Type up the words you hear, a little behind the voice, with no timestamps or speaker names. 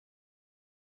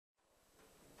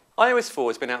iOS 4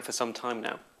 has been out for some time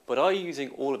now, but are you using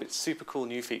all of its super cool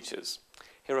new features?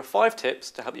 Here are 5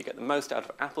 tips to help you get the most out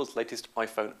of Apple's latest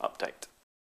iPhone update.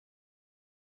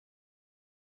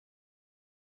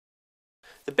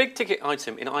 The big ticket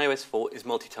item in iOS 4 is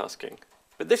multitasking,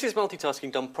 but this is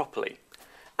multitasking done properly.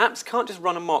 Apps can't just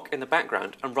run amok in the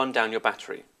background and run down your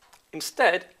battery.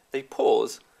 Instead, they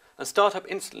pause and start up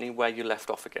instantly where you left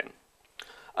off again.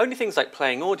 Only things like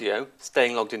playing audio,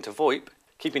 staying logged into VoIP,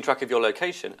 keeping track of your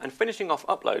location, and finishing off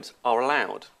uploads are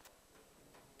allowed.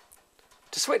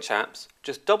 To switch apps,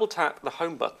 just double tap the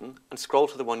home button and scroll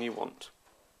to the one you want.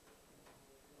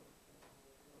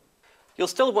 You'll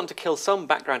still want to kill some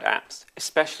background apps,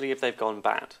 especially if they've gone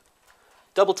bad.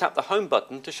 Double tap the home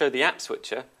button to show the app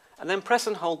switcher, and then press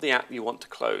and hold the app you want to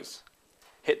close.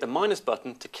 Hit the minus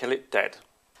button to kill it dead.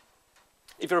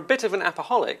 If you're a bit of an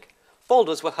appaholic,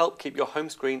 folders will help keep your home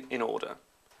screen in order.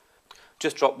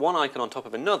 Just drop one icon on top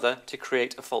of another to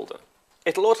create a folder.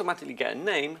 It'll automatically get a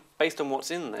name based on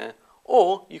what's in there,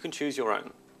 or you can choose your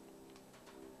own.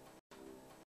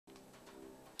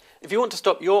 If you want to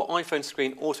stop your iPhone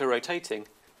screen auto-rotating,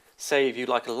 say if you'd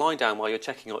like a lie down while you're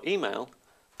checking your email,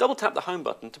 double tap the home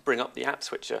button to bring up the app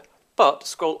switcher, but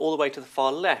scroll all the way to the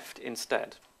far left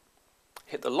instead.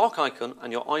 Hit the lock icon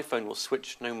and your iPhone will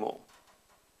switch no more.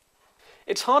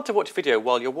 It's hard to watch video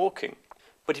while you're walking,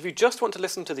 but if you just want to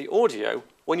listen to the audio,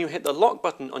 when you hit the lock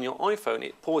button on your iPhone,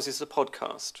 it pauses the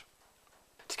podcast.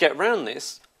 To get around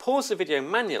this, pause the video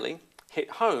manually, hit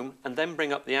home, and then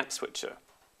bring up the app switcher.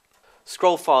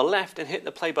 Scroll far left and hit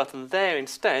the play button there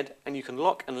instead, and you can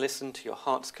lock and listen to your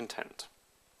heart's content.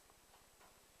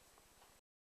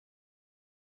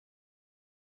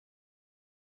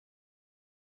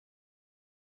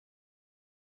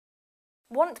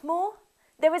 Want more?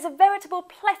 There is a veritable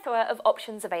plethora of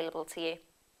options available to you.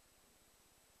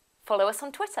 Follow us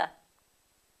on Twitter.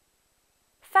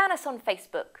 Fan us on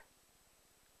Facebook.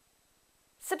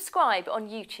 Subscribe on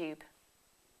YouTube.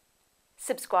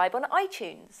 Subscribe on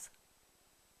iTunes.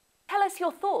 Tell us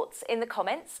your thoughts in the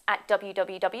comments at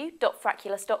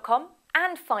www.frackulous.com,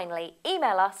 and finally,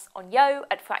 email us on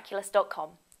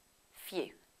yo@frackulous.com.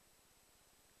 Phew.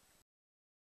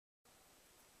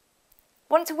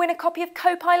 Want to win a copy of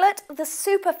Copilot, the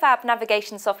super fab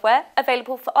navigation software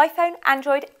available for iPhone,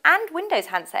 Android and Windows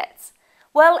handsets?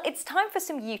 Well, it's time for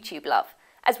some YouTube love,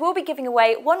 as we'll be giving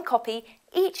away one copy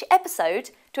each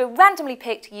episode to a randomly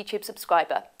picked YouTube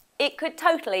subscriber. It could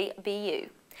totally be you.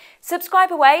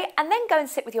 Subscribe away and then go and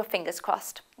sit with your fingers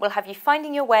crossed. We'll have you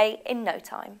finding your way in no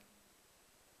time.